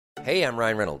Hey, I'm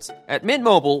Ryan Reynolds. At Mint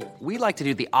Mobile, we like to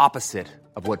do the opposite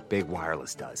of what Big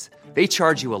Wireless does. They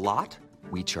charge you a lot,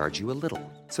 we charge you a little.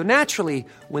 So naturally,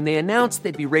 when they announced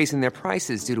they'd be raising their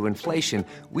prices due to inflation,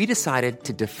 we decided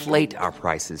to deflate our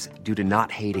prices due to not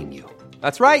hating you.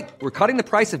 That's right. We're cutting the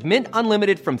price of Mint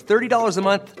Unlimited from $30 a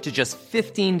month to just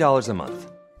 $15 a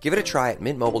month. Give it a try at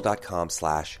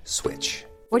mintmobile.com/switch.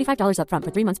 $45 up front for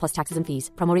 3 months plus taxes and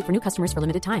fees. Promo rate for new customers for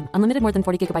limited time. Unlimited more than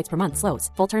 40 gigabytes per month. Slows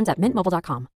full terms at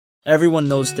mintmobile.com. Everyone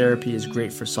knows therapy is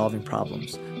great for solving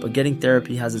problems, but getting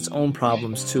therapy has its own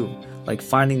problems too, like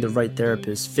finding the right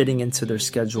therapist, fitting into their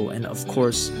schedule, and of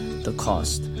course, the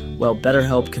cost. Well,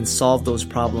 BetterHelp can solve those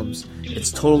problems. It's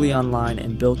totally online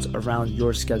and built around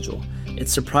your schedule.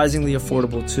 It's surprisingly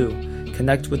affordable too.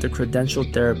 Connect with a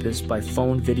credentialed therapist by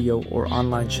phone, video, or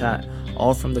online chat,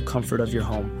 all from the comfort of your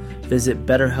home. Visit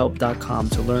BetterHelp.com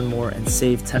to learn more and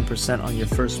save 10% on your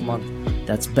first month.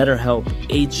 That's BetterHelp,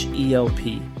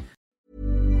 H-E-L-P.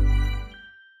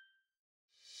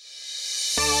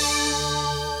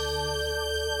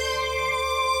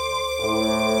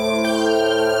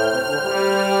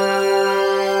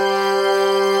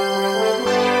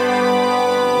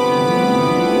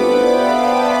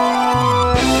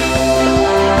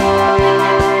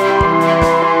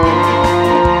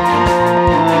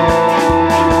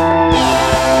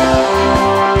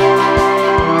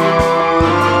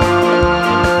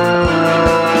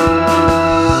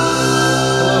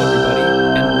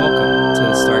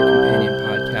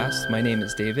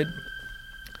 David.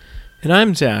 And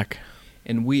I'm Zach.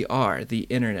 And we are the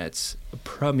internet's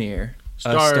premier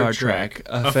Star Trek,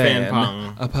 a fan,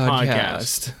 a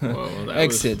podcast. Whoa,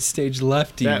 Exit, stage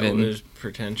left even. That was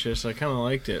pretentious. I kind of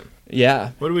liked it.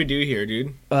 Yeah. What do we do here,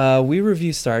 dude? We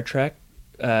review Star Trek,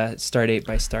 Stardate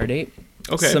by Stardate.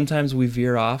 Okay. Sometimes we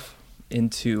veer off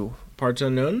into Parts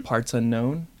unknown?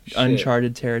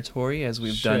 uncharted territory, as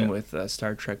we've done with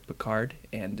Star Trek Picard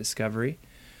and Discovery.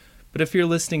 But if you're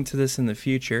listening to this in the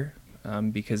future,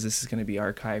 because this is going to be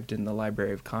archived in the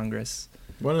Library of Congress,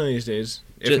 one of these days,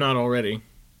 if not already,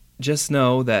 just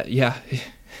know that, yeah.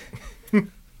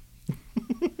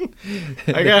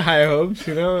 I got high hopes,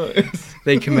 you know.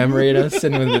 They commemorate us,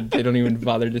 and they don't even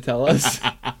bother to tell us.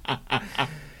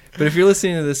 But if you're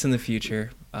listening to this in the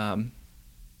future,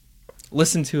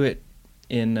 listen to it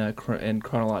in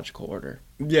chronological order.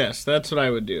 Yes, that's what I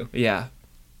would do. Yeah.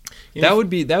 That would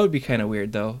be kind of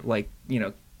weird though, like, you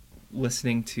know,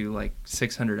 listening to like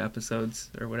 600 episodes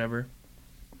or whatever.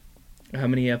 How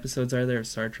many episodes are there of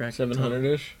Star Trek?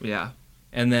 700-ish. Yeah,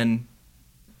 and then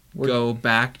go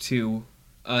back to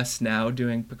us now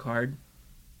doing Picard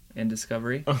and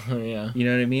Discovery. Oh yeah, you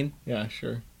know what I mean? Yeah,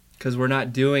 sure. Because we're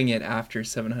not doing it after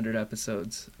 700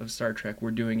 episodes of Star Trek.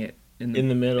 We're doing it in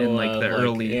the middle, in like the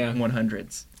early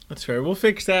 100s. That's fair. We'll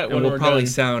fix that when we're done. We'll probably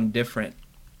done. Sound different.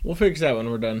 We'll fix that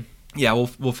when we're done. Yeah,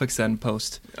 we'll fix that in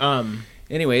post.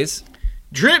 Anyways,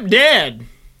 Drip Dad.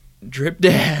 Trip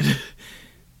Dad.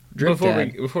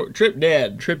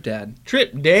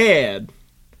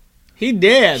 He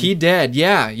dead.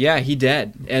 Yeah, he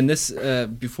dead. And this,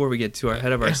 before we get too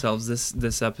ahead of ourselves,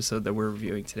 this episode that we're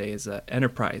reviewing today is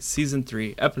Enterprise Season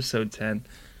 3, Episode 10.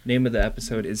 Name of the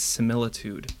episode is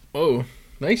Similitude. Oh,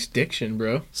 nice diction,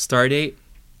 bro. Stardate?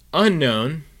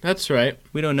 Unknown. That's right.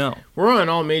 We don't know. We're on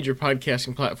all major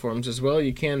podcasting platforms as well.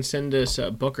 You can send us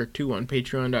a buck or two on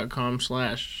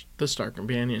patreon.com/The Star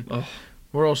Companion. Oh.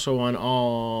 We're also on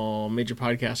all major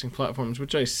podcasting platforms,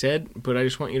 which I said, but I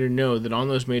just want you to know that on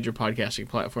those major podcasting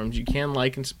platforms, you can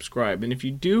like and subscribe. And if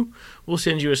you do, we'll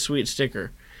send you a sweet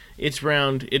sticker. It's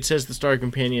round. It says The Star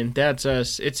Companion. That's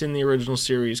us. It's in the original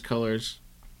series colors.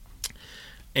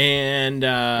 And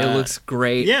it looks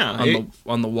great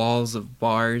on the walls of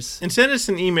bars. And send us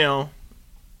an email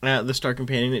at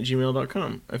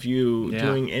thestarcompanion@gmail.com if you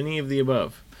doing any of the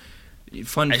above.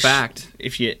 Fun fact. I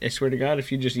swear to God,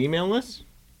 if you just email us,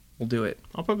 we'll do it.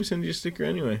 I'll probably send you a sticker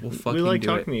anyway. We like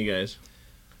talking to you guys.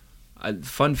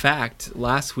 Fun fact,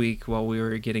 last week while we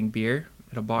were getting beer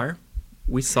at a bar,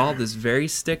 we saw this very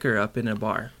sticker up in a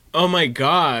bar. Oh my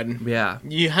God. Yeah.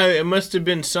 It must have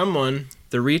been someone.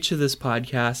 The reach of this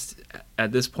podcast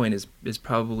at this point is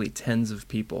probably tens of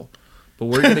people, but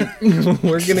we're gonna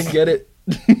get it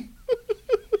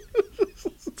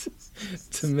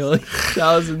to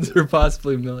thousands or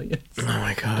possibly millions. Oh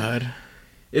my God!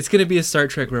 It's gonna be a Star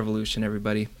Trek revolution,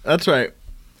 everybody. That's right.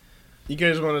 You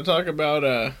guys want to talk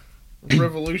about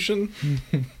revolution?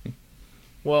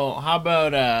 Well, how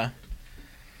about a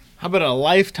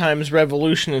lifetime's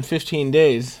revolution in 15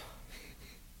 days?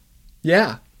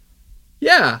 Yeah.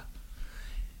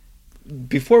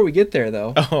 Before we get there,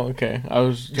 though. Oh, okay. I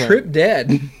was Trip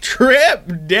dead.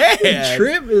 Trip dead.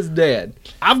 Trip is dead.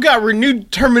 I've got renewed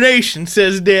determination,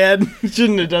 says Dad.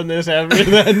 Shouldn't have done this after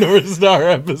that North Star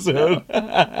episode.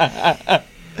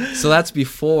 So that's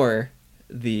before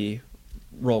the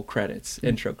roll credits,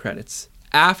 intro credits.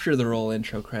 After the roll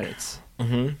intro credits,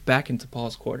 back into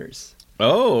Paul's quarters.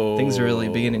 Oh. Things are really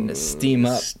beginning to steam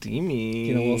up. Steamy.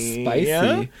 Getting a little spicy.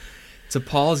 Yeah? So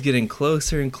Paul's getting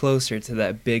closer and closer to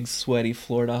that big, sweaty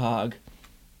Florida hog.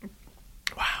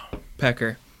 Wow.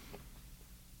 Pecker.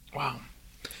 Wow.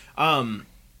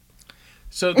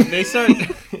 So they start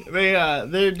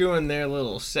they're doing their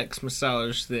little sex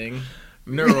massage thing.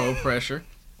 Neuropressure.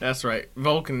 That's right.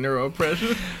 Vulcan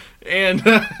neuropressure. And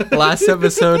last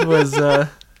episode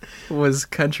was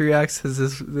country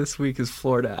accents. This week is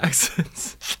Florida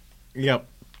accents. Yep.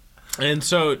 And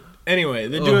so anyway,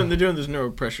 they're doing this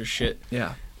neuropressure shit.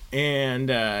 Yeah.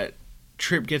 And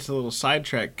Trip gets a little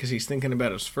sidetracked because he's thinking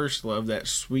about his first love, that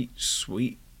sweet,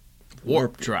 sweet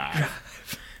warp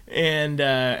drive. And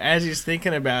as he's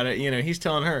thinking about it, he's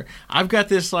telling her, "I've got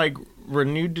this like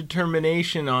renewed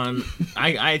determination on.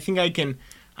 I think I can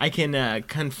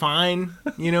confine,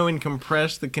 and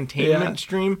compress the containment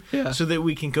stream so that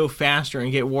we can go faster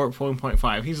and get warp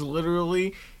 1.5." He's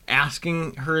literally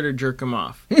asking her to jerk him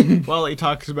off while he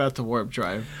talks about the warp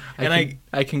drive. And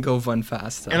I can go fun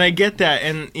fast. And I get that.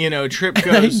 And, Trip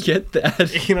goes... I get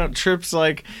that. Trip's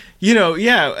like,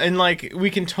 yeah, and like we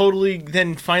can totally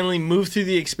then finally move through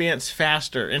the expanse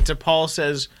faster. And to Paul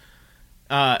says,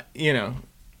 yeah,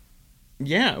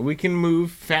 we can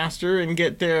move faster and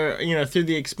get there, through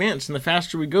the expanse. And the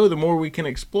faster we go, the more we can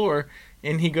explore.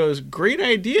 And he goes, "Great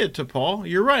idea," to Paul.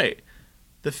 "You're right.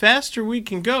 The faster we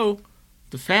can go,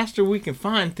 the faster we can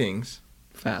find things."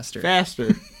 Faster.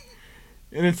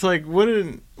 And it's like, what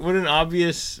an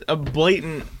obvious, a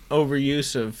blatant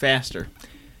overuse of faster.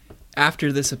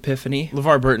 After this epiphany,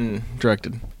 LeVar Burton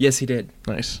directed. Yes, he did.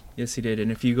 Nice. Yes, he did.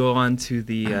 And if you go on to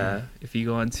the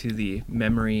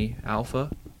Memory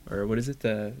Alpha, or what is it,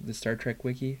 the Star Trek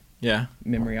wiki? Yeah.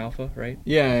 Memory Alpha, right?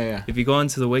 Yeah. If you go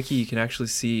onto the wiki, you can actually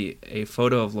see a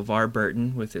photo of LeVar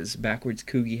Burton with his backwards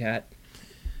Coogie hat,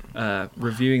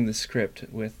 reviewing the script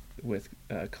with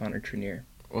Connor Trenier.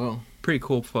 Well, pretty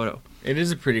cool photo. It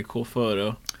is a pretty cool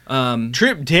photo.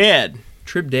 Trip dead.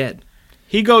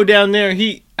 He go down there.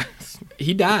 He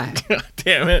died. God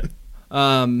damn it.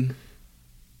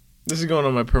 This is going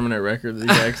on my permanent record. These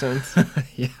accents.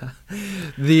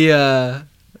 Yeah.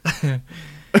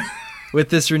 With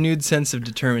this renewed sense of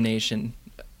determination,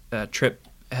 Trip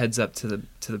heads up to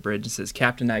the bridge and says,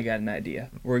 "Captain, I got an idea.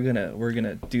 We're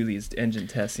gonna do these engine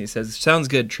tests." And he says, "Sounds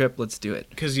good, Trip. Let's do it."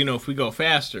 Because if we go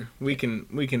faster, we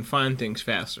can find things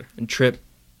faster. And Trip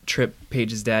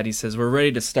Paige's dad, he says, "We're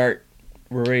ready to start.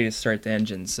 We're ready to start the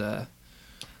engines.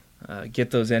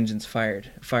 Get those engines fired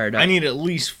up. I need at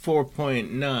least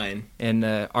 4.9. And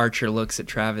Archer looks at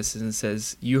Travis and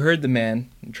says, "You heard the man."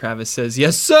 And Travis says,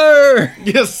 "Yes, sir."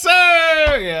 Yes,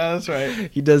 sir. Yeah, that's right.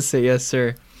 He does say yes,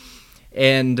 sir.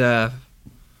 And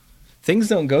things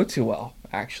don't go too well,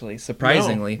 actually,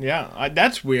 surprisingly. No, yeah,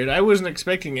 that's weird. I wasn't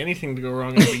expecting anything to go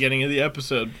wrong at the beginning of the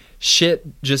episode. Shit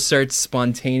just starts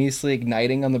spontaneously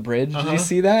igniting on the bridge. Did you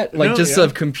see that? Like, a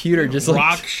computer just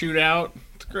rock shootout.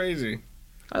 It's crazy.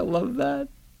 I love that.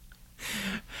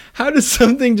 How does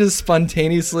something just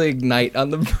spontaneously ignite on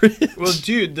the bridge? Well,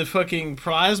 dude, the fucking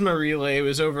plasma relay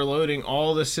was overloading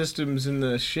all the systems in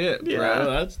the ship,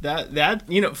 bro. Yeah.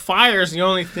 That fire is the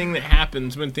only thing that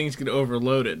happens when things get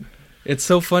overloaded. It's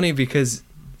so funny because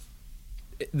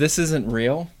this isn't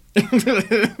real.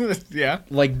 Yeah.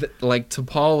 Like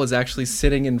T'Pol was actually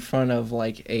sitting in front of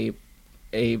like a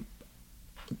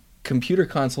computer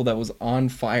console that was on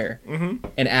fire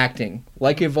and acting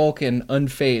like a Vulcan,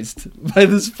 unfazed by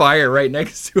this fire right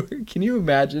next to her. Can you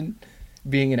imagine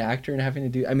being an actor and having to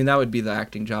do... I mean, that would be the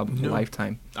acting job of a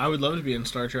lifetime. I would love to be in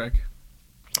Star Trek.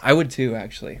 I would too,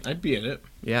 actually. I'd be in it.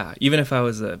 Yeah, even if I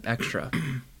was an extra.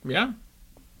 Yeah.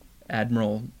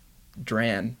 Admiral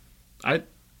Dran. That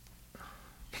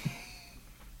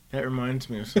reminds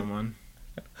me of someone.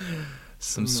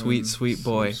 Some sweet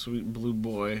boy. Some sweet blue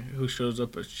boy who shows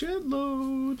up a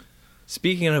shitload.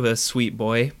 Speaking of a sweet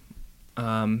boy,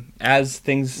 as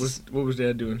things... What was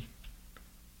Dad doing?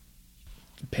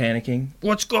 Panicking.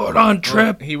 What's going on,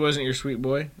 Trip? Oh, he wasn't your sweet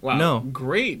boy? Wow. No.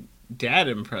 Great dad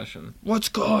impression. What's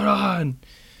going on?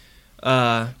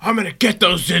 I'm going to get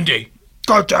those Zindi.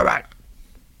 God damn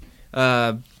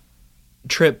it.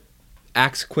 Trip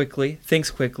acts quickly, thinks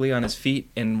quickly on his feet,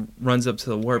 and runs up to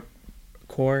the warp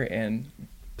core and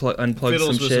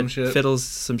unplugs some shit, fiddles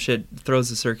some shit, throws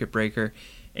the circuit breaker,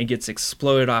 and gets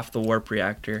exploded off the warp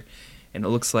reactor. and it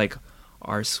looks like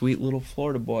our sweet little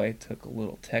Florida boy took a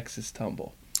little Texas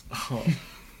tumble. Oh,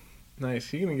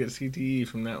 nice. You're going to get CTE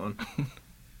from that one.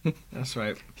 That's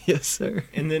right. Yes, sir.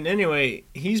 And then anyway,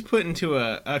 he's put into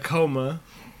a coma.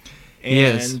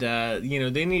 And,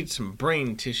 they need some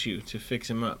brain tissue to fix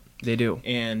him up. They do.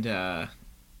 And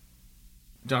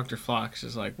Dr. Phlox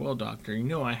is like, well, doctor,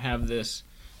 I have this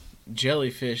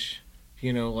jellyfish,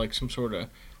 like some sort of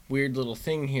weird little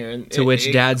thing here. And to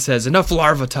which Dad says, enough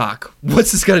larva talk.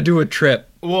 What's this got to do with Trip?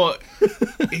 Well,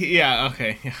 yeah,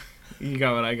 okay. Yeah. You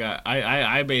got what I got.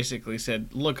 I basically said,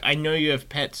 look, I know you have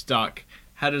pets, Doc.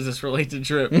 How does this relate to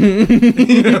Trip? Because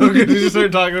he just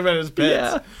started talking about his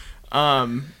pets. Yeah.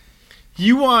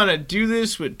 You want to do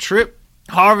this with Trip?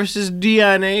 Harvest his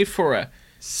DNA for a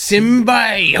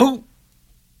symbiote?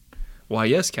 Why,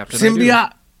 yes, Captain.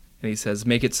 Symbiote. And he says,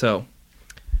 make it so.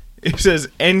 It says,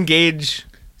 engage.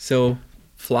 So,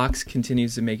 Phlox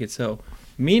continues to make it so.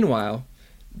 Meanwhile,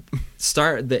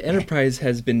 the Enterprise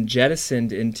has been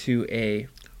jettisoned into a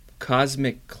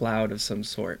cosmic cloud of some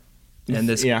sort. And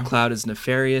this cloud is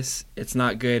nefarious. It's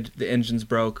not good. The engine's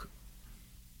broke.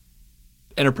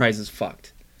 Enterprise is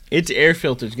fucked. Its air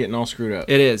filter's getting all screwed up.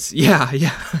 It is. Yeah.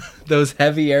 Those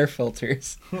heavy air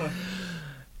filters.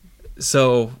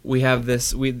 So we have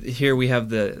this. We have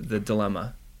the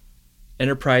dilemma.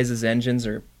 Enterprise's engines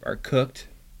are cooked.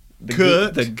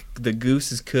 The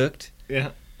goose is cooked.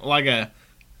 Yeah, like a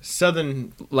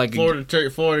southern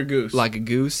Florida goose. Like a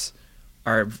goose.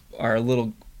 Our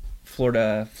little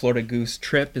Florida goose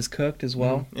Trip is cooked as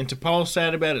well. And T'Pol's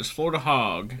sad about his Florida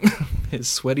hog. His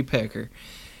sweaty pecker.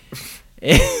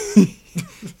 What's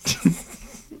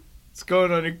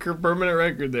going on your permanent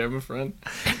record there, my friend?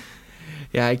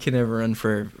 Yeah, I can never run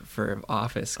for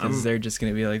office because they're just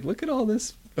going to be like, look at all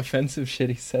this offensive shit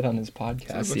he said on his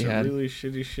podcast. He had really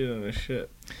shitty shit on his shit.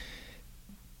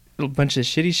 A bunch of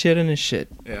shitty shit on his shit.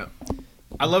 Yeah.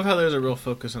 I love how there's a real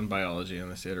focus on biology in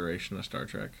this iteration of Star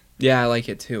Trek. Yeah, I like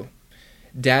it too.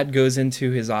 Dad goes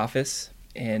into his office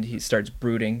and he starts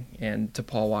brooding, and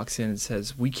T'Pol walks in and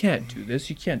says, we can't do this.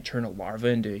 You can't turn a larva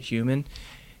into a human.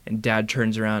 And Dad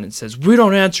turns around and says, we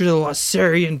don't answer to the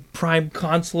Lassarian Prime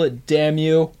Consulate, damn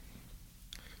you.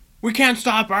 We can't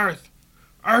stop Earth.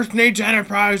 Earth needs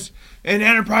Enterprise, and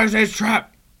Enterprise needs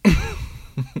Trap. And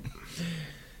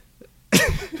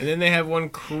then they have one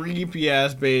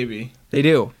creepy-ass baby. They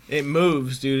do. It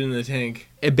moves, dude, in the tank.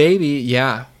 A baby,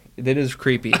 yeah. That is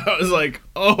creepy. I was like,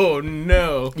 oh,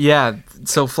 no. Yeah,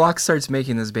 so Phlox starts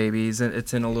making this baby.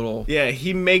 It's in a little... Yeah,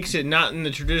 he makes it not in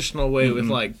the traditional way with,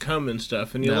 like, cum and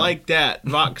stuff. And you like that.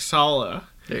 Voxala.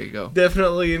 There you go.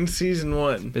 Definitely in season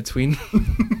 1. Between...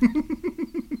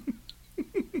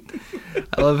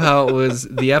 I love how it was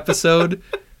the episode,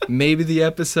 maybe the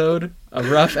episode, a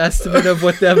rough estimate of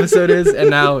what the episode is, and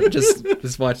now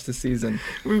just watch the season.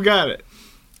 We've got it.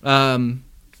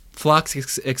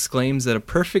 Phlox exclaims that a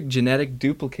perfect genetic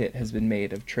duplicate has been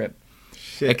made of Trip.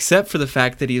 Shit. Except for the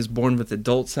fact that he is born with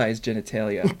adult-sized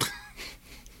genitalia.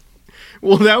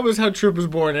 Well, that was how Trip was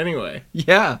born anyway.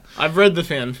 Yeah. I've read the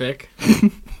fanfic.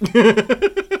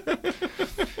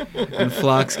 And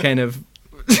Phlox kind of...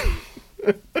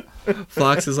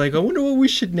 Phlox is like, I wonder what we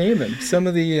should name him. Some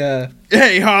of the...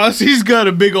 Hey, Haas, he's got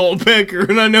a big old pecker,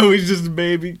 and I know he's just a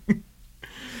baby.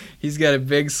 He's got a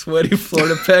big, sweaty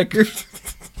Florida pecker.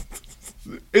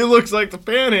 It looks like the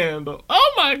panhandle.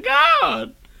 Oh, my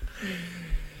God.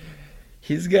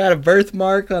 He's got a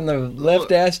birthmark on the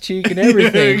left ass cheek and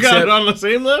everything. He got it on the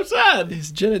same left side.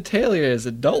 His genitalia is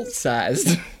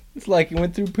adult-sized. It's like he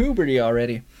went through puberty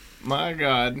already. My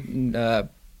God.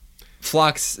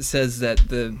 Phlox says that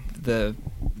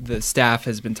the staff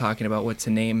has been talking about what to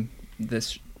name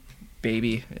this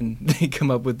baby, and they come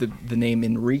up with the name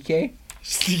Enrique.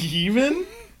 Steven?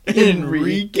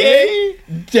 Enrique?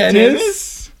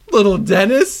 Dennis? Little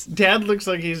Dennis? Dad looks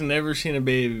like he's never seen a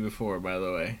baby before, by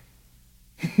the way.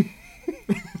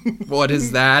 What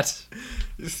is that?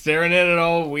 Staring at it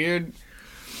all weird.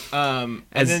 Go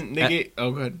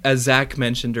ahead. As Zach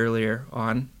mentioned earlier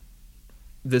on,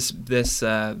 this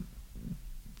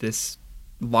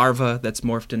larva that's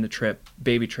morphed into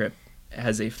baby Trip,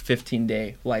 has a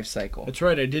 15-day life cycle. That's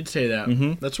right, I did say that.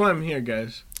 Mm-hmm. That's why I'm here,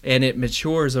 guys. And it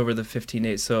matures over the 15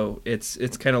 days, so it's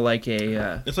kind of like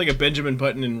a... it's like a Benjamin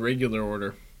Button in regular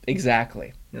order.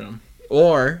 Exactly. Yeah.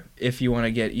 Or, if you want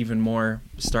to get even more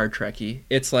Star Trek-y,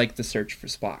 it's like the search for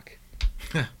Spock.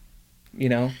 You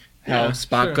know? How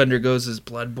Spock undergoes his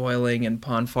blood boiling and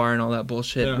Ponfar and all that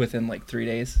bullshit within like 3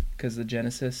 days because of the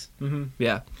Genesis. Mm-hmm.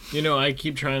 Yeah. You know, I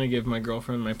keep trying to give my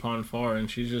girlfriend my Ponfar and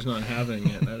she's just not having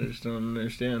it. I just don't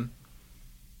understand.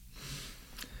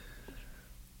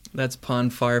 That's pon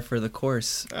far for the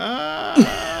course.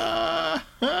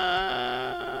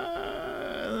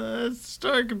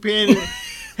 Star Companion.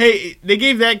 Hey, they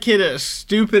gave that kid a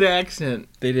stupid accent.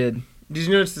 They did. Did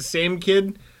you know it's the same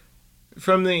kid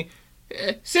from the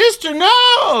Sister,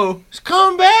 no!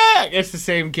 Come back! It's the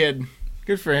same kid.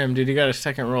 Good for him, dude. He got a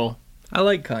second role. I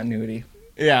like continuity.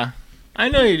 Yeah. I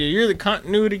know you do. You're the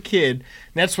continuity kid.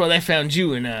 That's why they found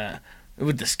you in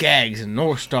with the Skags and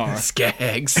North Star.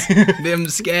 Skags. Them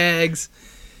Skags.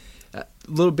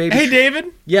 Little baby. Hey, David.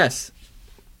 Yes.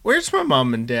 Where's my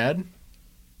mom and dad?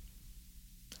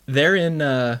 They're in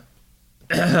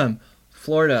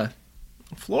Florida.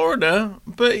 Florida?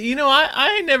 But, you know,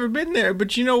 I ain't never been there.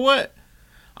 But you know what?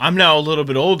 I'm now a little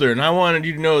bit older, and I wanted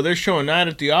you to know they're showing Night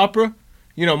at the Opera.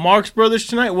 You know, Marx Brothers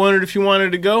tonight. Wondered if you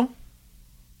wanted to go.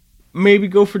 Maybe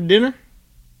go for dinner.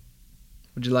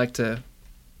 Would you like to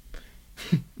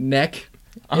neck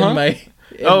Uh-huh. in my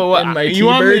you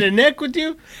want me to neck with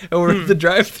you? Over the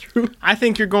drive-thru? I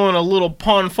think you're going a little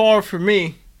pon far for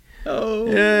me. Oh.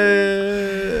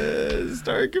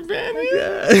 Star Companion.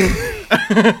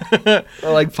 I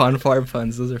like pon far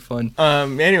puns. Those are fun.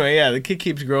 Anyway, yeah, the kid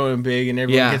keeps growing big and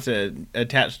everyone gets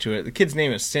attached to it. The kid's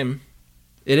name is Sim.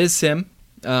 It is Sim.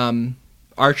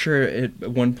 Archer at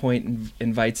one point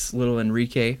invites little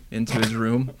Enrique into his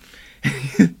room.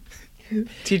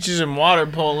 Teaches him water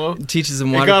polo.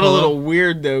 It got a little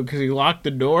weird though because he locked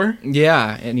the door.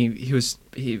 Yeah, and he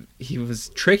was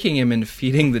tricking him into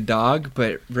feeding the dog,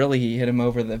 but really he hit him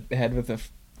over the head with a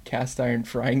cast iron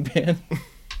frying pan.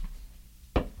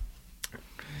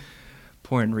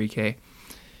 Poor Enrique.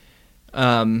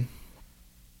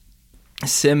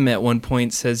 Sim at one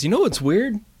point says, "You know what's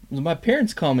weird? My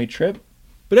parents call me Trip,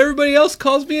 but everybody else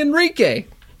calls me Enrique."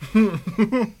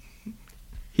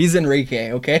 He's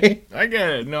Enrique, okay? I get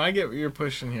it. No, I get what you're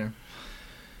pushing here.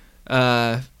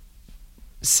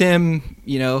 Sim,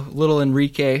 you know, little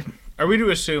Enrique. Are we to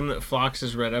assume that Phlox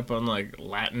is read up on, like,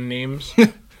 Latin names?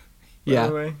 Yeah. By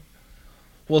the way?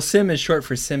 Well, Sim is short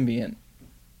for symbiont.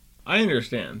 I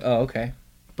understand. Oh, okay.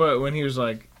 But when he was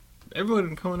like,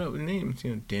 everyone coming up with names,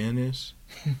 you know, Dennis,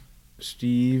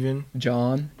 Steven,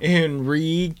 John,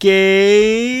 Enrique.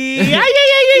 Yeah.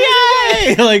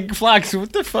 Like, Phlox,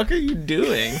 what the fuck are you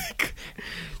doing?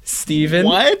 Steven.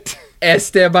 What?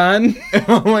 Esteban.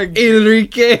 Oh my God.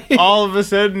 Enrique. All of a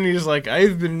sudden, he's like,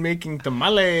 I've been making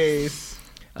tamales.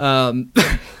 You know,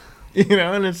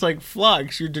 and it's like,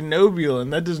 Phlox, you're Denobulan,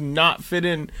 and that does not fit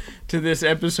in to this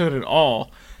episode at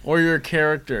all, or your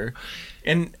character.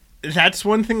 And that's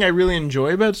one thing I really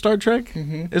enjoy about Star Trek,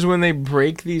 is when they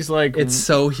break these, like... It's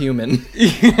so human.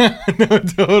 Yeah, no,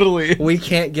 totally. We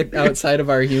can't get outside of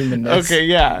our humanness. Okay,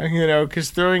 yeah, you know, because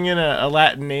throwing in a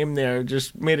Latin name there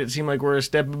just made it seem like we're a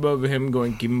step above him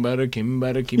going, Kimbada,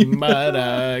 Kimbada,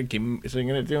 Kimbada, Kim,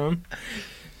 singing it to him.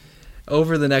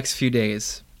 Over the next few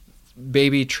days,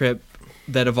 baby Trip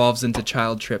that evolves into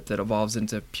child Trip that evolves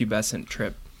into pubescent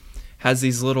Trip has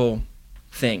these little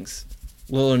things.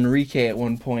 Little Enrique at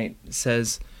one point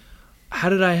says, "How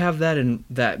did I have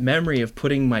that memory of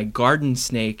putting my garden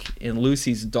snake in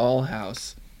Lucy's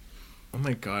dollhouse?" Oh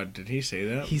my God, did he say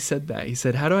that? He said that. He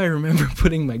said, "How do I remember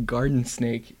putting my garden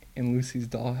snake in Lucy's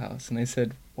dollhouse?" And I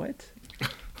said, "What?"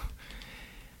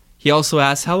 He also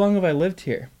asked, "How long have I lived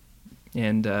here?"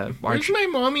 And where's my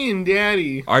mommy and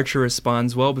daddy? Archer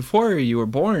responds, "Well, before you were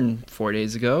born 4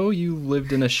 days ago, you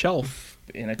lived in a shelf,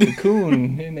 in a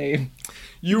cocoon, in a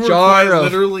You were jar quite of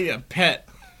literally a pet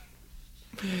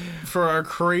for our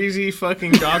crazy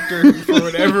fucking doctor who, for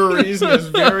whatever reason, is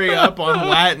very up on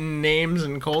Latin names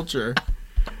and culture.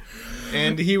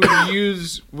 And he would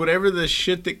use whatever the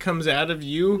shit that comes out of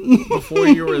you before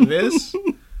you were this.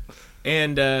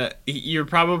 And you're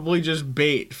probably just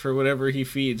bait for whatever he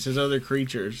feeds his other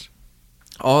creatures.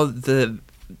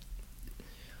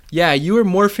 Yeah, you were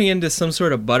morphing into some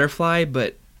sort of butterfly,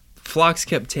 but Phlox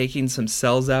kept taking some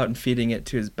cells out and feeding it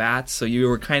to his bats, so you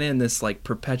were kind of in this like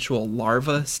perpetual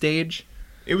larva stage.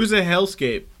 It was a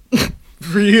hellscape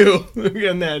for you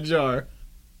in that jar.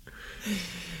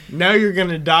 Now you're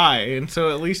gonna die, and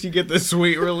so at least you get the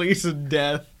sweet release of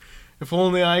death. If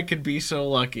only I could be so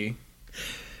lucky.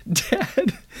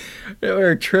 Dad,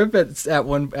 or Trip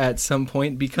at some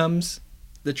point becomes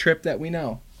the Trip that we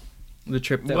know, the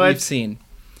Trip that we've seen.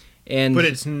 But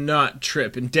it's not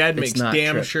Trip, and Dad makes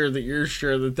damn Trip. sure that you're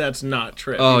sure that that's not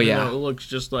Trip. Oh, even yeah. though it looks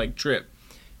just like Trip.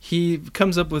 He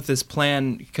comes up with this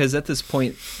plan, because at this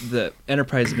point, the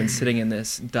Enterprise has been sitting in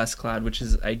this dust cloud, which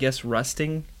is, I guess,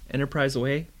 rusting Enterprise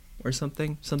away or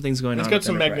something. Something's going on. It's got with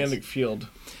some Enterprise. magnetic field.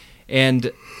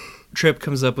 And Trip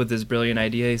comes up with this brilliant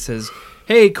idea. He says,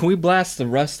 "Hey, can we blast the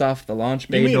rust off the launch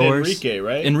bay doors?" Enrique,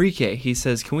 right? Enrique. He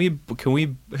says, "Can we blast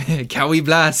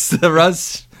the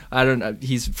rust?" I don't know.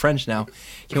 He's French now.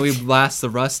 Can we blast the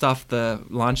rust off the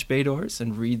launch bay doors?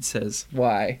 And Reed says,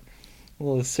 "Why?" A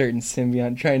little certain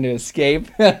symbiont trying to escape.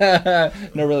 No,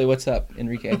 really, what's up,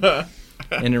 Enrique?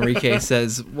 And Enrique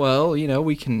says, "Well,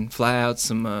 we can fly out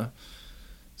some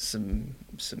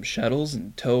shuttles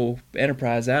and tow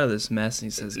Enterprise out of this mess." And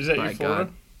he says, "Is that your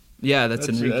God. Yeah, that's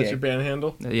Enrique. That's your band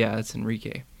handle? Yeah, that's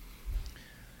Enrique.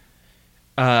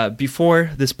 Before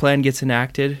this plan gets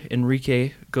enacted,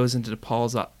 Enrique goes into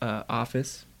Paul's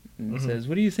office and says,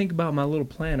 "What do you think about my little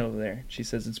plan over there?" She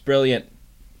says, "It's brilliant."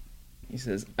 He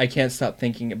says, "I can't stop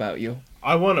thinking about you.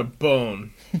 I want a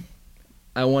bone.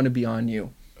 I want to be on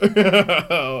you.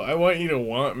 I want you to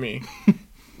want me.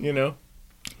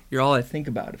 You're all I think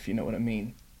about, if you know what I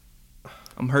mean.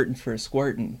 I'm hurting for a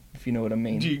squirtin', if you know what I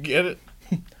mean. Do you get it?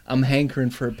 I'm hankering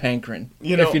for a pankering,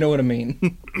 if you know what I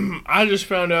mean." I just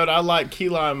found out I like key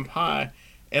lime pie,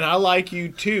 and I like you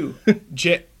too,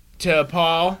 to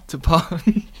Paul. To Paul.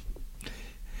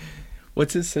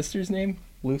 What's his sister's name?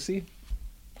 Lucy?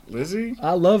 Lizzie?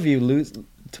 I love you,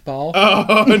 to Paul.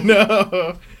 Oh,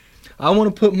 no. I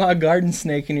want to put my garden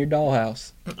snake in your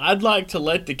dollhouse. I'd like to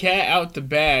let the cat out the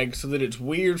bag so that it's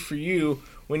weird for you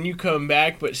when you come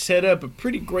back, but set up a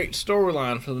pretty great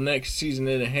storyline for the next season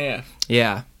and a half.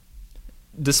 Yeah.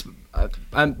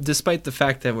 Despite the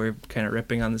fact that we're kind of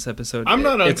ripping on this episode, I'm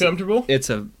not uncomfortable.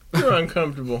 You're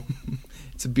uncomfortable.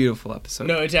 It's a beautiful episode.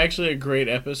 No, it's actually a great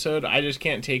episode. I just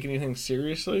can't take anything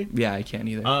seriously. Yeah, I can't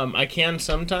either. I can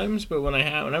sometimes, but when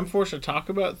I'm forced to talk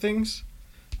about things,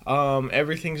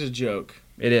 everything's a joke.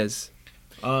 It is.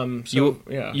 You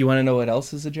want to know what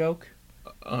else is a joke?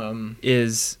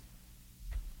 Is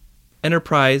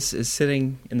Enterprise is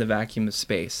sitting in the vacuum of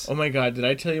space. Oh my God! Did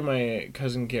I tell you my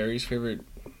cousin Gary's favorite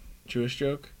Jewish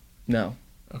joke? No.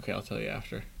 Okay, I'll tell you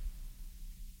after.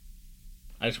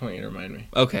 I just want you to remind me.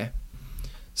 Okay.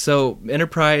 So,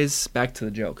 Enterprise, back to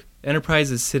the joke.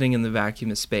 Enterprise is sitting in the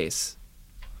vacuum of space.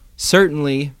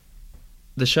 Certainly,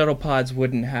 the shuttle pods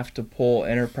wouldn't have to pull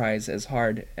Enterprise as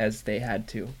hard as they had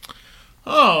to.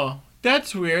 Oh,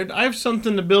 that's weird. I have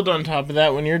something to build on top of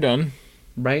that when you're done.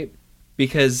 Right?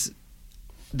 Because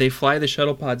they fly the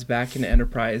shuttle pods back into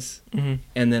Enterprise, and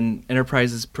then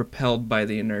Enterprise is propelled by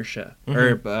the inertia,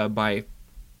 or by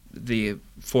the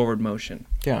forward motion.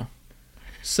 Yeah.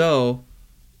 So,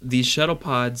 these shuttle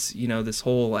pods, this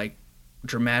whole,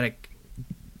 dramatic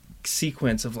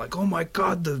sequence of, oh my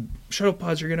God, the shuttle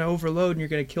pods are going to overload and you're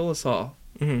going to kill us all.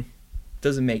 Mm-hmm.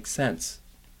 Doesn't make sense.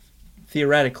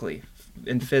 Theoretically,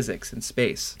 in physics, in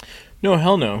space. No,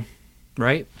 hell no.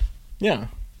 Right? Yeah,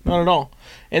 not at all.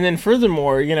 And then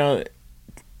furthermore, if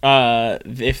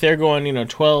they're going,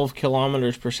 12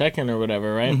 kilometers per second or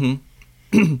whatever, right?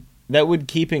 Mm-hmm. That would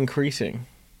keep increasing.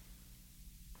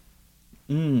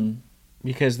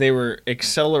 Because they were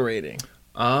accelerating.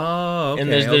 Oh, okay.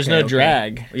 And there's no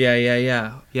drag.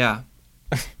 Yeah. Yeah,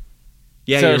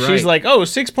 so she's like,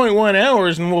 6.1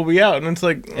 hours and we'll be out. And it's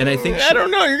like, and I think I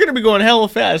don't know, you're going to be going hella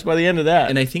fast by the end of that.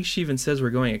 And I think she even says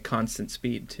we're going at constant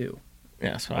speed, too.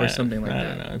 Yeah, so or something like that. I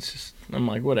don't know. It's just, I'm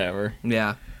like, whatever.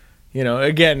 Yeah.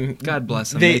 Again. God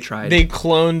bless them. They tried. They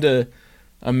cloned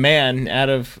a man out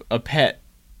of a pet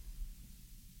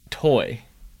toy.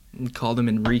 And called him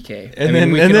Enrique. And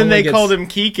then they called him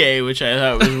Kike, which I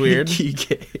thought was weird.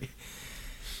 Kike.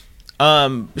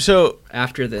 So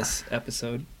after this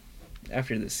episode,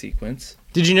 after this sequence,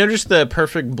 did you notice the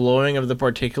perfect blowing of the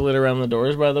particulate around the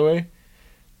doors, by the way?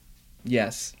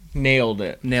 Yes. Nailed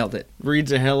it.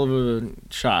 Reed's a hell of a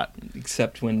shot.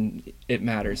 Except when it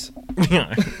matters.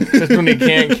 Yeah. Except when he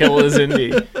can't kill his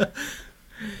indie.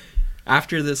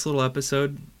 After this little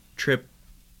episode,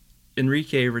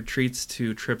 Enrique retreats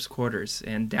to Trip's quarters,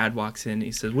 and Dad walks in.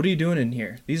 He says, "What are you doing in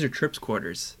here? These are Trip's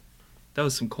quarters." That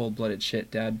was some cold-blooded shit,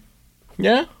 Dad.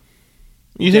 Yeah?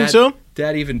 You think so?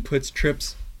 Dad even puts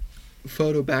Trip's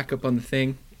photo back up on the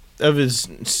thing. Of his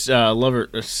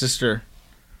sister.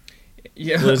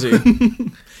 Yeah.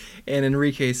 Lizzie. And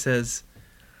Enrique says,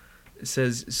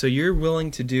 "So you're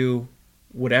willing to do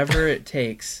whatever it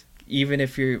takes, even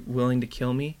if you're willing to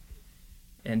kill me?"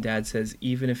 And Dad says,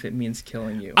 "Even if it means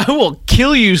killing you." I will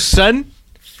kill you, son.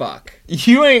 Fuck.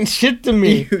 You ain't shit to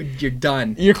me. You're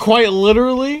done. You're quite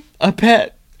literally a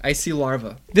pet. I see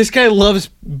larva. This guy loves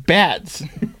bats.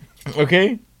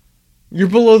 Okay? You're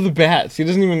below the bats. He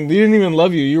didn't even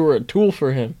love you. You were a tool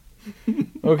for him.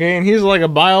 Okay? And he's like a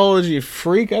biology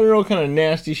freak. I don't know what kind of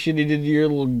nasty shit he did to your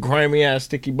little grimy ass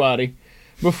sticky body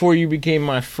before you became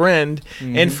my friend.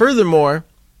 Mm-hmm. And furthermore,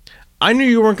 I knew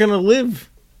you weren't going to live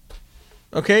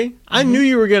Okay? I knew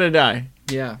you were going to die.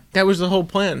 Yeah. That was the whole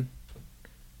plan.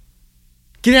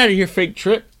 Get out of here, fake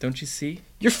Trip. Don't you see?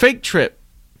 You're fake Trip.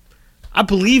 I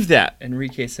believe that.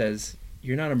 Enrique says,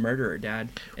 "You're not a murderer, Dad."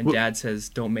 And Dad says,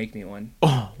 "Don't make me one."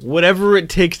 Oh, whatever it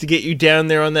takes to get you down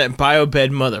there on that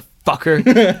biobed,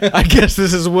 motherfucker. I guess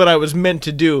this is what I was meant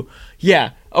to do.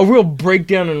 Yeah, a real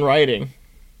breakdown in writing.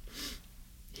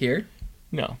 Here?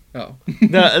 No. Oh.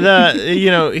 Dad,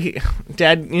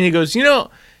 he goes,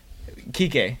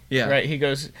 Kike. Yeah. Right? He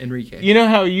goes, Enrique. You know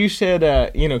how you said,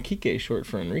 Kike is short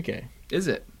for Enrique? Is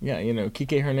it? Yeah,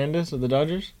 Kike Hernandez of the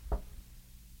Dodgers?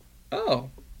 Oh.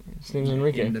 His name's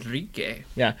Enrique. Enrique.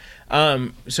 Yeah.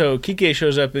 So Kike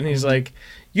shows up and he's like,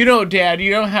 Dad,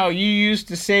 you know how you used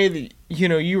to say that,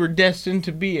 you were destined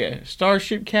to be a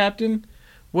starship captain?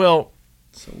 Well,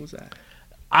 so was that.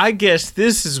 I guess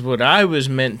this is what I was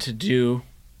meant to do.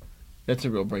 That's a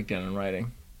real breakdown in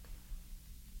writing.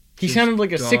 He sounded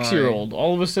like a 6-year-old.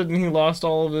 All of a sudden, he lost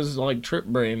all of his Trip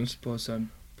brains. I'm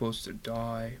supposed to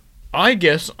die. I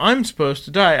guess I'm supposed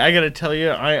to die. I gotta tell you,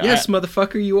 yes,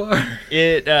 motherfucker, you are.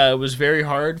 It was very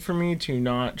hard for me to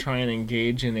not try and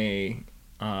engage in a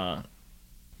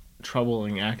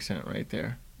troubling accent right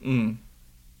there.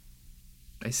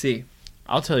 I see.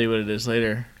 I'll tell you what it is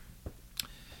later.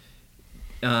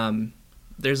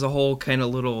 There's a whole kind of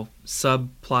little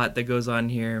subplot that goes on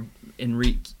here.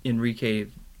 Enrique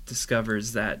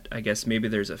discovers that I guess maybe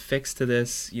there's a fix to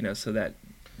this, so that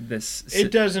this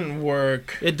it doesn't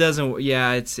work. It doesn't.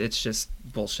 Yeah, it's just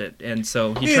bullshit. And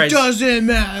so it doesn't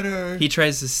matter. He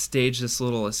tries to stage this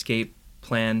little escape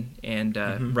plan, and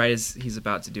right as he's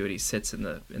about to do it, he sits in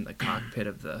the cockpit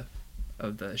of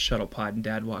the shuttle pod, and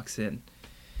Dad walks in.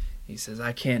 He says,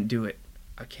 "I can't do it.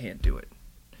 I can't do it."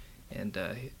 And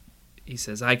he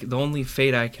says, "The only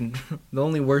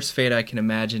worst fate I can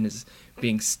imagine is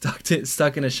being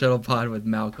stuck in a shuttle pod with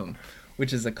Malcolm,"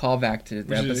 which is a callback to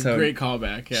the episode. Is a great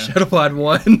callback, yeah. Shuttle Pod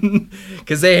 1,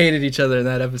 because they hated each other in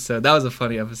that episode. That was a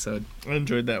funny episode. I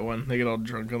enjoyed that one. They get all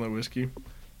drunk on the whiskey.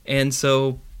 And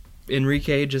so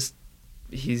Enrique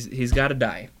he's got to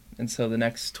die. And so the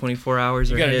next 24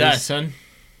 hours are his. You gotta die, son.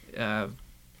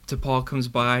 T'Pol comes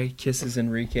by, kisses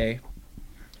Enrique,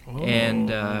 and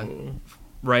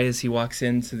right as he walks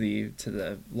into the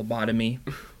lobotomy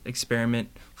experiment,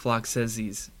 Flock says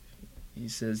he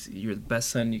says, "You're the best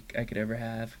son I could ever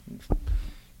have."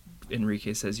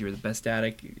 Enrique says, "You're the best dad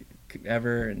I could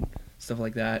ever," and stuff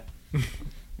like that.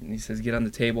 And he says, "Get on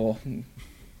the table," and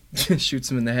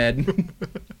shoots him in the head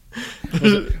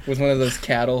with one of those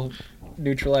cattle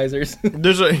neutralizers.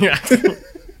 There's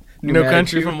No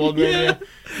Country from Old Men. Yeah.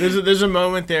 There's a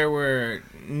moment there where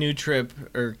New Trip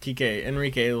or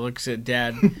Enrique looks at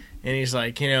Dad and he's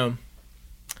like,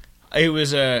 it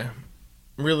was a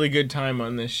really good time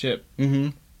on this ship. Mm-hmm.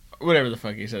 Whatever the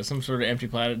fuck he says, some sort of empty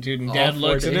platitude. And Dad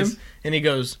looks at him and he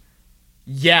goes,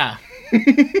 "Yeah,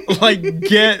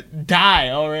 die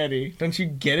already! Don't you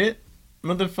get it,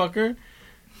 motherfucker?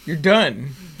 You're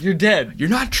done. You're dead. You're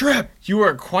not Trip. You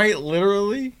are quite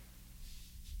literally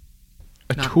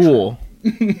a tool.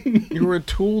 You were a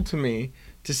tool to me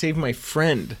to save my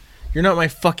friend. You're not my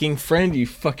fucking friend, you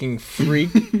fucking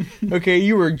freak. Okay,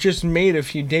 you were just made a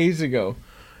few days ago.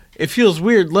 It feels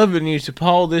weird loving you,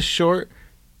 T'Pol, this short,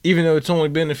 even though it's only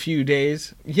been a few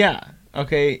days. Yeah,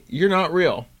 okay, you're not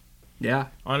real." Yeah.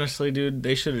 Honestly, dude,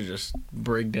 they should have just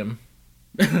brigged him.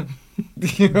 When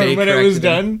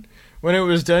it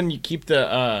was done, you keep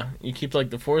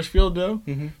the force field though,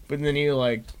 but then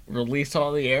you release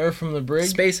all the air from the brig.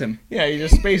 Space him. Yeah, you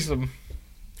just space them.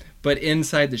 But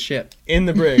inside the ship. In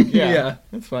the brig, yeah. Yeah.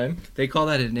 That's fine. They call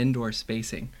that an indoor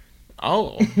spacing.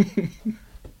 Oh.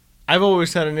 I've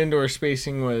always thought an indoor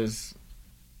spacing was...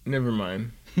 Never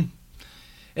mind.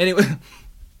 Anyways,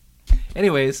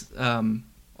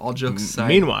 all jokes aside.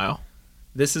 Meanwhile,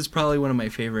 this is probably one of my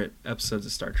favorite episodes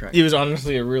of Star Trek. It was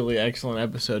honestly a really excellent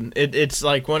episode. It's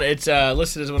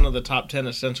listed as one of the top 10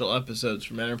 essential episodes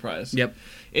from Enterprise. Yep.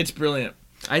 It's brilliant.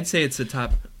 I'd say it's a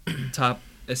top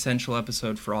essential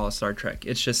episode for all of Star Trek.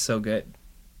 It's just so good.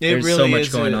 There's really so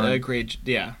much going on. A great,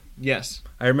 yeah, yes.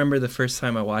 I remember the first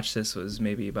time I watched this was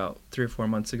maybe about 3 or 4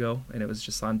 months ago, and it was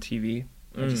just on TV.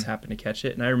 I just happened to catch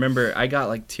it, and I remember I got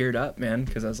teared up, man,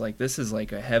 because I was like, "This is a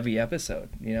heavy episode."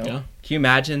 Yeah. Can you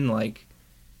imagine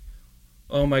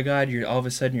oh my God, you're all of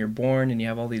a sudden you're born and you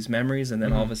have all these memories, and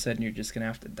then all of a sudden you're just gonna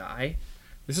have to die.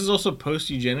 This is also post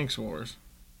eugenics wars.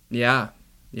 Yeah,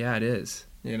 it is.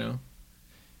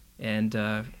 And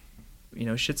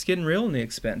shit's getting real in the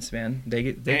Expense, man.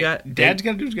 Dad's got to do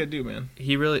what he's got to do, man.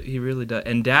 He really does.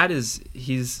 And Dad it's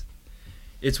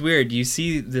weird. You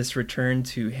see this return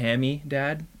to hammy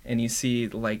Dad, and you see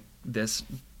this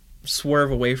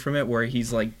swerve away from it where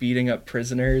he's like beating up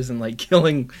prisoners and like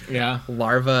killing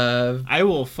larvae. I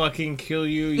will fucking kill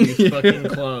you, you fucking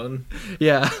clone.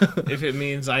 Yeah. If it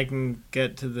means I can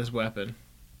get to this weapon.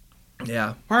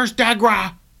 Yeah. Where's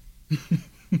Degra?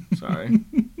 Sorry.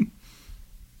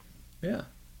 Yeah.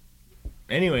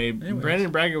 Anyway,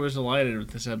 Brandon Braga was delighted with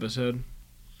this episode.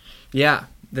 Yeah.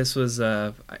 This was,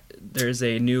 there's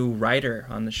a new writer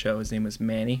on the show. His name was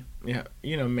Manny. Yeah,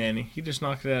 you know Manny. He just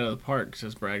knocked it out of the park,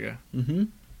 says Braga.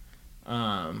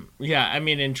 Mm-hmm. Yeah, I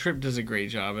mean, and Tripp does a great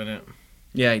job in it.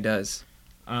 Yeah, he does.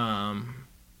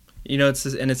 You know, it's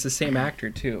the same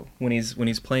actor too. When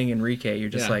he's playing Enrique, you're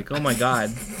just like, oh my god.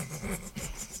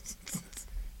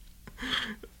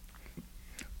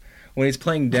 When he's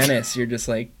playing Dennis, you're just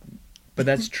like, but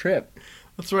that's Tripp.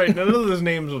 That's right. None of those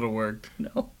names would have worked.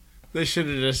 No. They should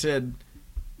have just said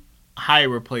high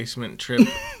replacement Tripp,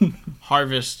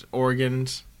 harvest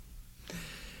organs.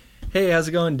 Hey, how's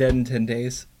it going? Dead in 10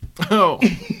 days. Oh.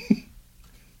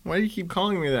 Why do you keep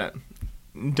calling me that?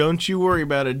 Don't you worry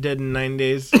about it, dead in 9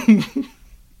 days.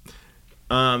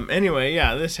 Anyway,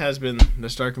 yeah, this has been the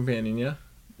Star Companion, yeah?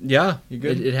 Yeah. You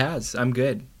good? It has. I'm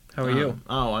good. How are you?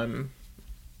 Oh, I'm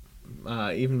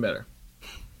even better.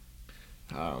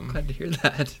 Glad to hear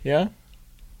that. Yeah?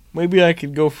 Maybe I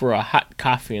could go for a hot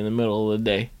coffee in the middle of the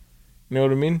day. You know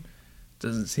what I mean?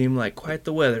 Doesn't seem like quite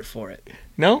the weather for it.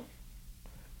 No?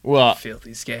 Well,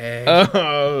 filthy skag.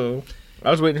 Oh, I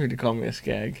was waiting for you to call me a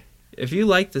skag. If you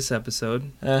like this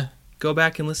episode, go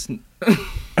back and listen.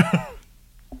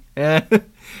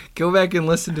 Go back and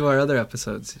listen to our other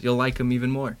episodes. You'll like them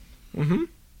even more. Mm-hmm.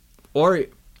 Or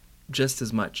just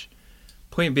as much.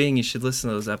 Point being, you should listen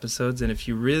to those episodes, and if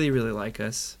you really, really like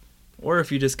us, or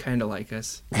if you just kind of like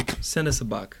us, send us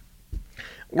 $1.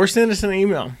 Or send us an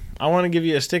email. I want to give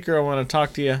you a sticker. I want to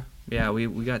talk to you. Yeah, we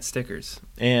got stickers.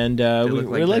 And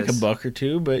we like $1 or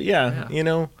 $2, but yeah, you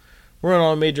know, we're on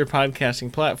all major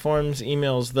podcasting platforms.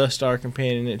 Emails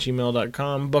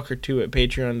thestarcompanion@gmail.com, $1 or $2 at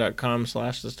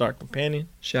patreon.com/thestarcompanion.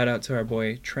 Shout out to our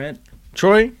boy Trent.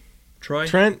 Troy?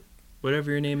 Trent? Whatever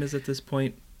your name is at this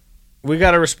point. We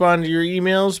got to respond to your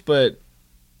emails, but,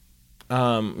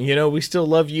 you know, we still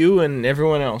love you and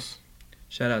everyone else.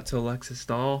 Shout out to Alexis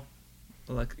Dahl.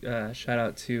 Shout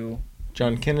out to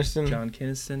John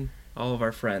Kinniston. All of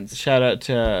our friends. Shout out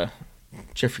to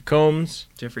Jeffrey Combs.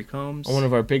 One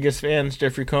of our biggest fans,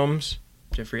 Jeffrey Combs.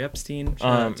 Jeffrey Epstein.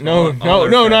 No,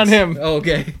 not him. Oh,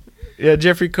 okay. Yeah,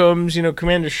 Jeffrey Combs, you know,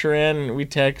 Commander Sharan, we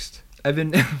text. I've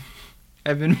been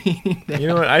meaning that. You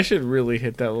know what? I should really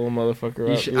hit that little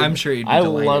motherfucker up. I'm sure he'd be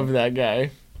delighted. I love that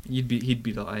guy. He'd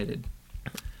be delighted.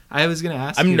 I was going to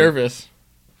ask I'm nervous.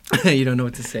 You don't know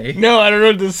what to say? No, I don't know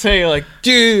what to say. Like,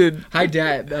 dude. Hi,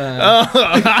 Dad.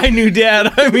 I knew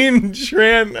Dad. I mean,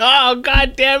 Shran. Oh,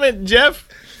 God damn it, Jeff.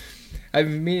 I've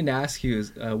been meaning to ask you,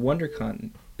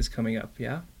 WonderCon is coming up,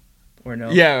 yeah? Or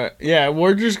no? Yeah,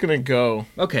 we're just going to go.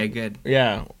 Okay, good.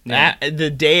 Yeah.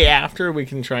 The day after, we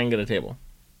can try and get a table.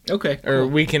 Okay, cool. Or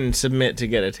we can submit to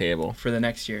get a table. For the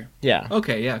next year? Yeah.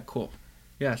 Okay, yeah, cool.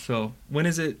 Yeah, so when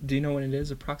is it? Do you know when it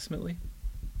is approximately?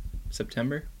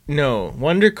 September? No,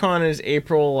 WonderCon is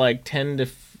April 10 to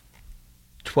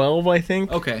 12, I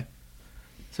think. Okay.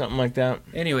 Something like that.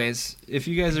 Anyways, if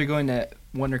you guys are going to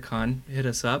WonderCon, hit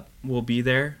us up. We'll be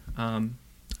there. I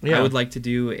would like to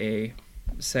do a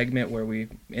segment where we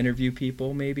interview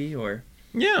people maybe, or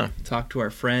talk to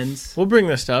our friends. We'll bring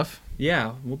the stuff.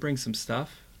 Yeah, we'll bring some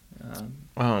stuff.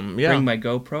 Bring my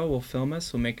GoPro. We'll film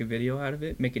us. We'll make a video out of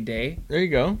it. Make a day. There you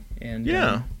go. And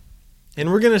and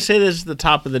we're going to say this at the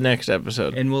top of the next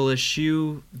episode. And we'll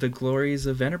eschew the glories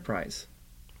of Enterprise.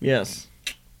 Yes.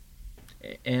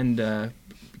 And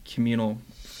communal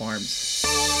farms.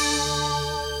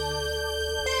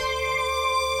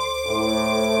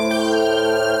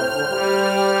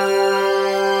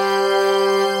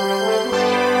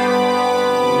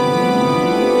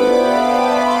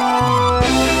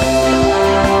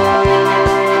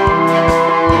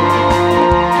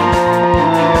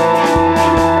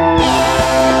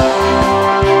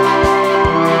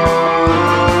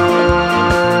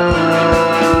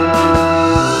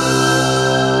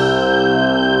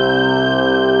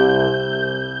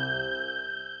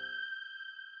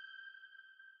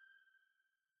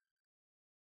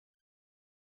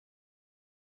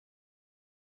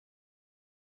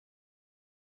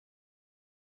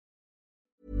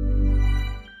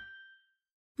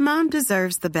 Mom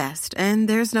deserves the best, and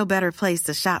there's no better place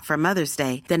to shop for Mother's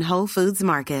Day than Whole Foods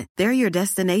Market. They're your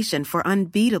destination for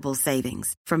unbeatable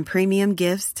savings, from premium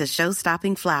gifts to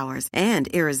show-stopping flowers and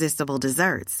irresistible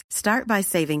desserts. Start by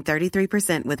saving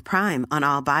 33% with Prime on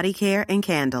all body care and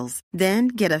candles. Then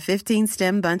get a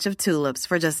 15-stem bunch of tulips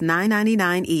for just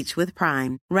 $9.99 each with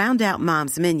Prime. Round out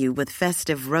Mom's menu with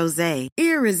festive rosé,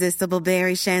 irresistible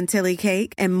berry chantilly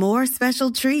cake, and more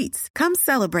special treats. Come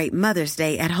celebrate Mother's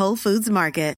Day at Whole Foods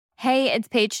Market. Hey, it's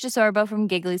Paige DeSorbo from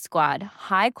Giggly Squad.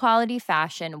 High quality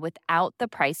fashion without the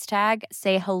price tag.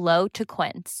 Say hello to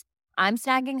Quince. I'm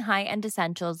snagging high-end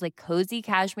essentials like cozy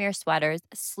cashmere sweaters,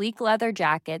 sleek leather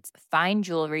jackets, fine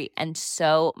jewelry, and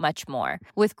so much more.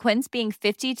 With Quince being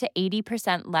 50 to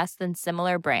 80% less than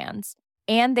similar brands.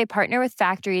 And they partner with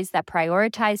factories that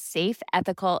prioritize safe,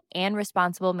 ethical, and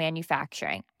responsible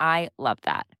manufacturing. I love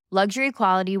that. Luxury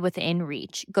quality within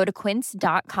reach. Go to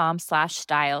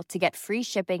quince.com/style to get free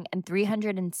shipping and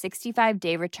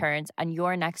 365-day returns on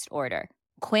your next order.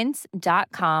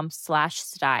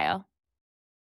 Quince.com/style.